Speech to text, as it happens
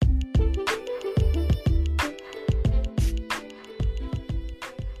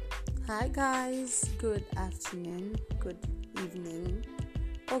Hi, guys. Good afternoon, good evening,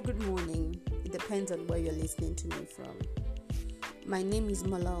 or good morning. It depends on where you're listening to me from. My name is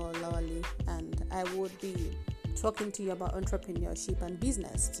Mala Olawale, and I would be talking to you about entrepreneurship and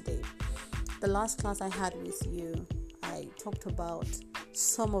business today. The last class I had with you, I talked about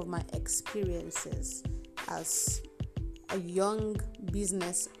some of my experiences as a young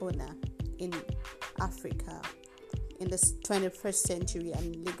business owner in Africa in the 21st century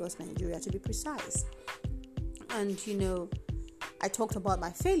and in Lagos, Nigeria, to be precise. And I talked about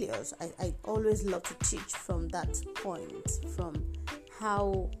my failures. I always love to teach from that point, from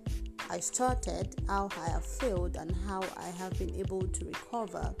how I started, how I have failed, and how I have been able to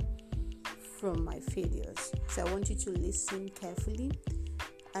recover from my failures. So I want you to listen carefully,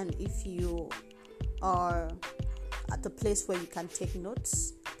 and if you are at a place where you can take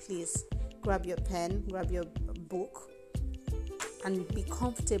notes, please grab your pen, grab your book, and be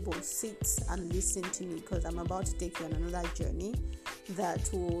comfortable. Sit and listen to me, because I'm about to take you on another journey that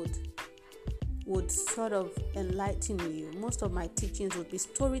would sort of enlighten you. Most of my teachings would be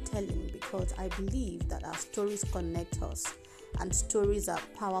storytelling, because I believe that our stories connect us, and stories are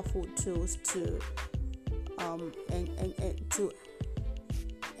powerful tools to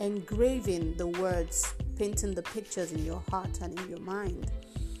engraving the words, painting the pictures in your heart and in your mind.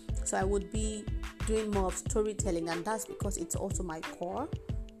 So I would be doing more of storytelling, and that's because it's also my core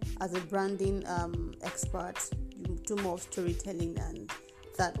as a branding expert. You do more of storytelling, and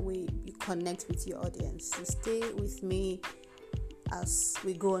that way you connect with your audience. So stay with me as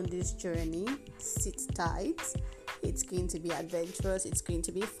we go on this journey. Sit tight. It's going to be adventurous. It's going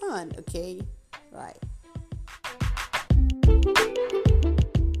to be fun. Okay, right.